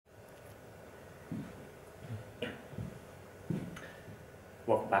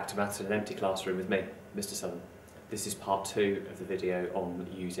Welcome back to Maths in an Empty Classroom with me, Mr. Southern. This is part 2 of the video on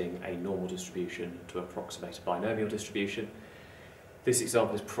using a normal distribution to approximate a binomial distribution. This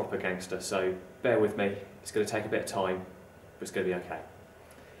example is proper gangster, so bear with me. It's going to take a bit of time, but it's going to be okay.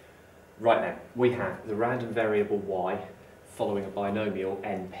 Right now, we have the random variable y following a binomial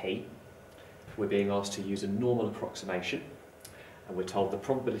np. We're being asked to use a normal approximation, and we're told the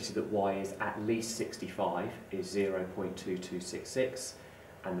probability that y is at least 65 is 0.2266,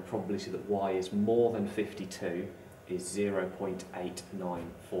 and the probability that y is more than 52 is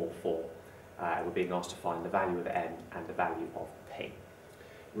 0.8944. We're being asked to find the value of n and the value of p.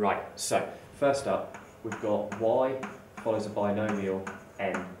 Right, so first up, we've got y follows a binomial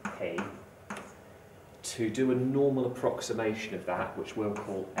np. To do a normal approximation of that, which we'll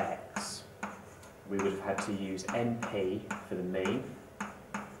call x, we would have had to use np for the mean,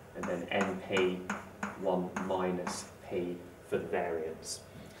 and then np1 minus p for the variance.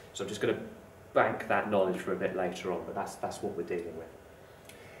 So I'm just going to bank that knowledge for a bit later on, but that's what we're dealing with.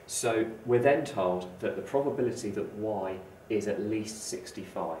 So we're then told that the probability that y is at least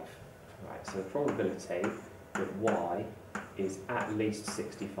 65. Right, so the probability that y is at least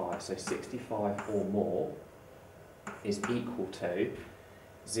 65, so 65 or more, is equal to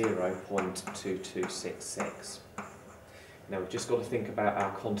 0.2266. Now we've just got to think about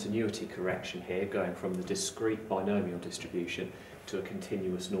our continuity correction here, going from the discrete binomial distribution to a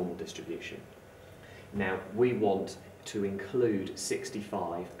continuous normal distribution. Now we want to include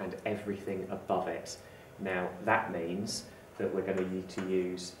 65 and everything above it. Now that means that we're going to need to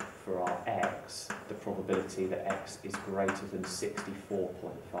use for our x the probability that x is greater than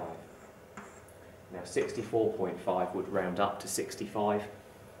 64.5. Now 64.5 would round up to 65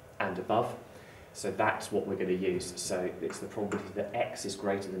 and above, so that's what we're going to use. So it's the probability that x is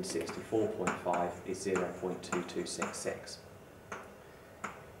greater than 64.5 is 0.2266.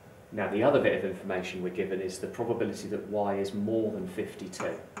 Now the other bit of information we're given is the probability that y is more than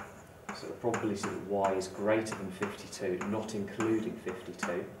 52. So the probability that y is greater than 52, not including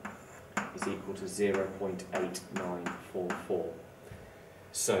 52, is equal to 0.8944.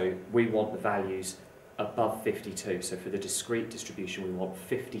 So we want the values above 52. So for the discrete distribution we want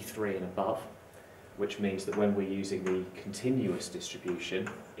 53 and above, which means that when we're using the continuous distribution,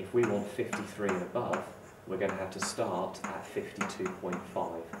 if we want 53 and above, we're going to have to start at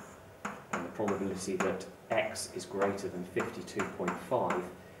 52.5. And the probability that x is greater than 52.5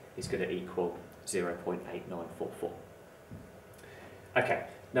 is going to equal 0.8944. Okay,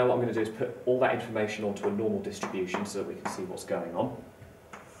 now what I'm going to do is put all that information onto a normal distribution so that we can see what's going on.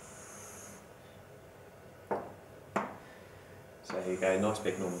 So here you go, nice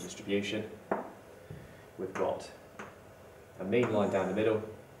big normal distribution. We've got a mean line down the middle,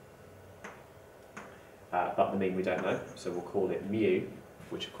 but the mean we don't know, so we'll call it mu,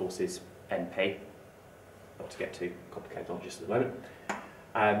 which of course is np, not to get too complicated on just at the moment.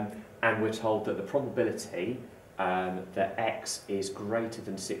 And we're told that the probability that x is greater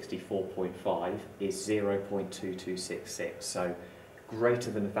than 64.5 is 0.2266, so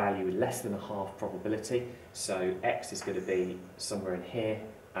greater than a value with less than a half probability, so x is going to be somewhere in here,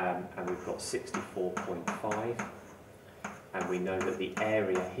 and we've got 64.5, and we know that the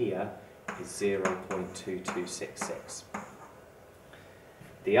area here is 0.2266.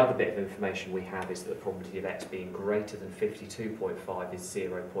 The other bit of information we have is that the probability of x being greater than 52.5 is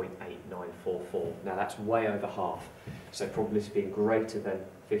 0.8944. Now that's way over half, so probability of being greater than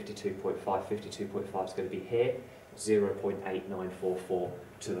 52.5 is going to be here, 0.8944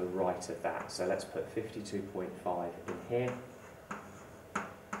 to the right of that. So let's put 52.5 in here.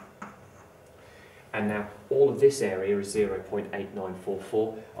 And now all of this area is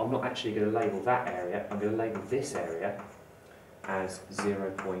 0.8944. I'm not actually going to label that area, I'm going to label this area as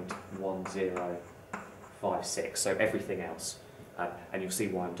 0.1056, so everything else. And you'll see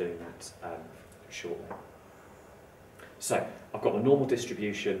why I'm doing that shortly. So I've got the normal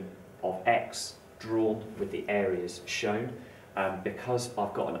distribution of x drawn with the areas shown. Because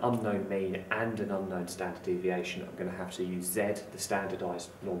I've got an unknown mean and an unknown standard deviation, I'm going to have to use z, the standardised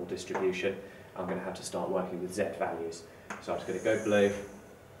normal distribution. I'm going to have to start working with z values. So I'm just going to go blue,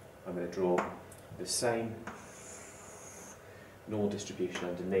 I'm going to draw the same normal distribution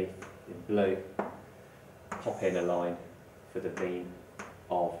underneath in blue, pop in a line for the mean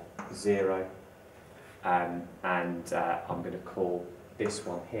of 0, and I'm going to call this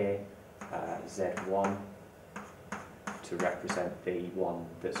one here Z1 to represent the one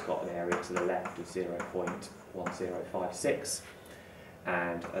that's got an area to the left of 0.1056,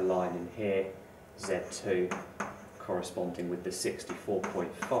 and a line in here Z2 corresponding with the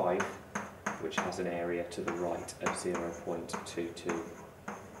 64.5, which has an area to the right of 0.2266.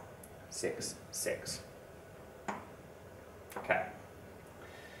 6, 6. Okay.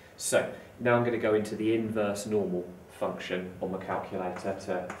 So now I'm going to go into the inverse normal function on my calculator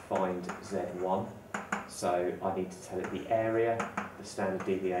to find Z1. So I need to tell it the area, the standard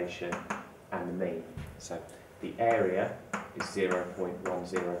deviation and the mean. So the area is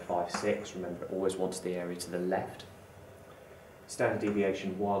 0.1056. Remember, it always wants the area to the left. Standard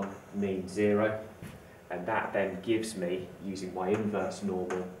deviation 1, mean 0. And that then gives me, using my inverse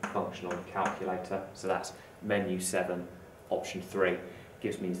normal function on the calculator, so that's menu 7, option 3,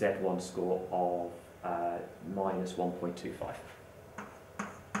 gives me Z1 score of minus 1.25.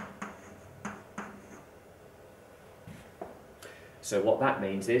 So what that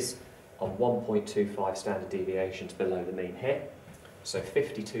means is, I'm 1.25 standard deviations below the mean here, so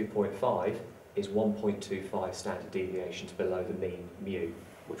 52.5 is 1.25 standard deviations below the mean mu,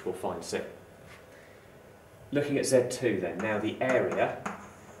 which we'll find soon. Looking at Z2 then, now the area,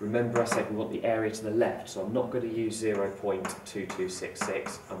 remember I said we want the area to the left, so I'm not going to use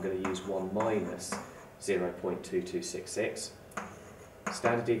 0.2266, I'm going to use 1 minus 0.2266.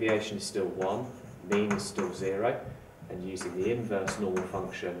 Standard deviation is still 1, mean is still 0, and using the inverse normal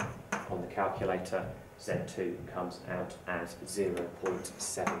function on the calculator, Z2 comes out as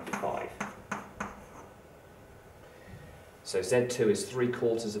 0.75. So Z2 is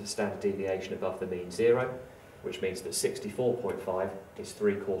 3/4 of a standard deviation above the mean 0, which means that 64.5 is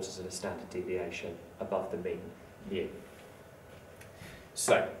 3/4 of a standard deviation above the mean mu.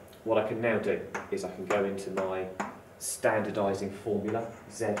 So what I can now do is I can go into my standardising formula,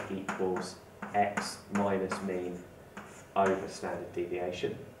 Z equals x minus mean over standard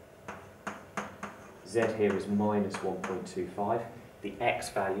deviation. Z here is minus 1.25. The x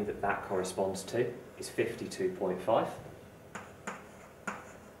value that corresponds to is 52.5.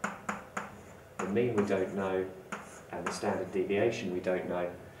 The mean we don't know, and the standard deviation we don't know,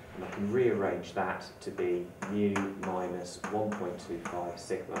 and I can rearrange that to be mu minus 1.25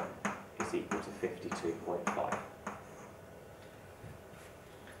 sigma is equal to 52.5.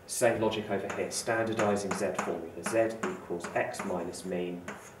 Same logic over here, standardising Z formula. Z equals x minus mean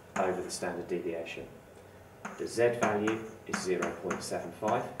over the standard deviation. The Z value is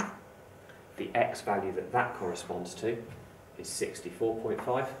 0.75. The x value that corresponds to is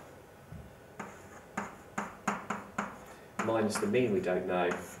 64.5. Minus the mean we don't know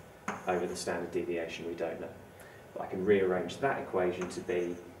over the standard deviation we don't know. But I can rearrange that equation to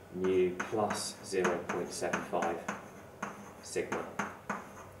be mu plus 0.75 sigma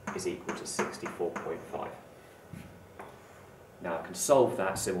is equal to 64.5. Now I can solve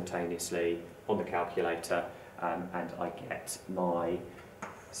that simultaneously on the calculator and I get my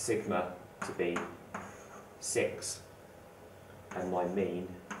sigma to be 6 and my mean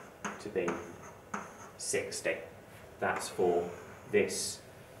to be 60. That's for this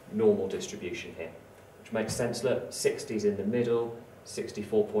normal distribution here, which makes sense. Look, 60 is in the middle,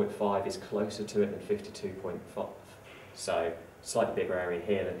 64.5 is closer to it than 52.5. So slightly bigger area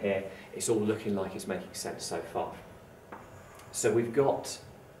here than here. It's all looking like it's making sense so far. So we've got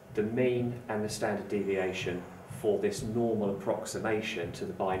the mean and the standard deviation for this normal approximation to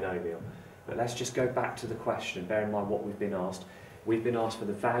the binomial. But let's just go back to the question. Bear in mind what we've been asked. We've been asked for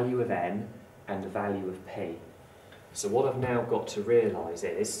the value of n and the value of p. So what I've now got to realise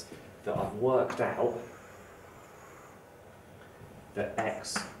is that I've worked out that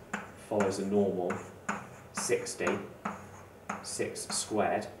x follows a normal 60, 6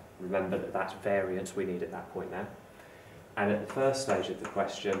 squared. Remember that that's variance we need at that point now. And at the first stage of the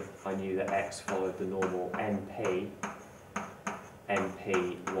question, I knew that x followed the normal np,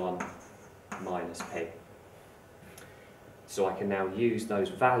 np1 minus p. So I can now use those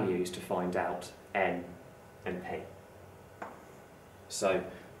values to find out n and p. So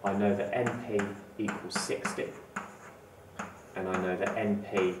I know that np equals 60, and I know that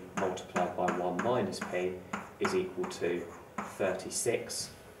np multiplied by 1 minus p is equal to 36,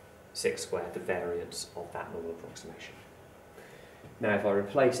 6 squared, the variance of that normal approximation. Now if I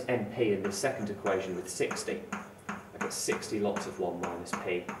replace np in this second equation with 60, I get 60 lots of 1 minus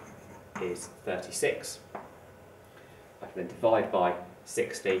p is 36. I can then divide by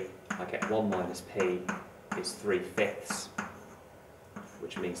 60, I get 1 minus p is 3/5,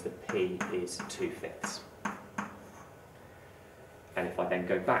 which means that p is 2/5. And if I then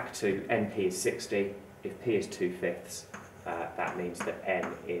go back to np is 60, if p is 2/5, that means that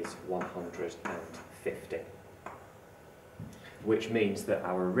n is 150. Which means that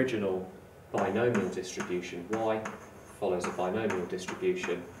our original binomial distribution y follows a binomial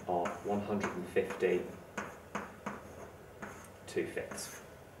distribution of 150 2/5.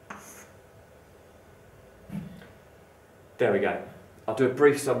 There we go. I'll do a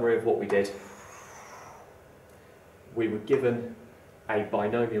brief summary of what we did. We were given a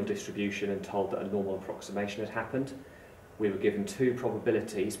binomial distribution and told that a normal approximation had happened. We were given two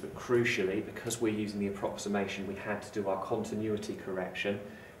probabilities, but crucially, because we're using the approximation, we had to do our continuity correction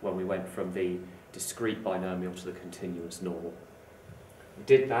when we went from the discrete binomial to the continuous normal. We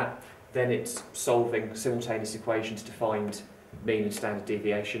did that, then it's solving simultaneous equations to find mean and standard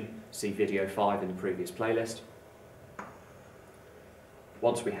deviation. See video 5 in the previous playlist.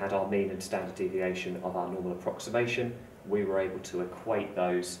 Once we had our mean and standard deviation of our normal approximation, we were able to equate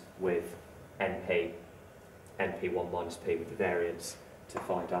those with NP, NP1 minus P with the variance to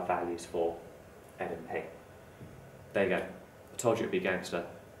find our values for N and P. There you go. I told you it would be gangster,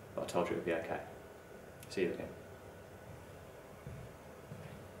 but I told you it would be okay. See you again.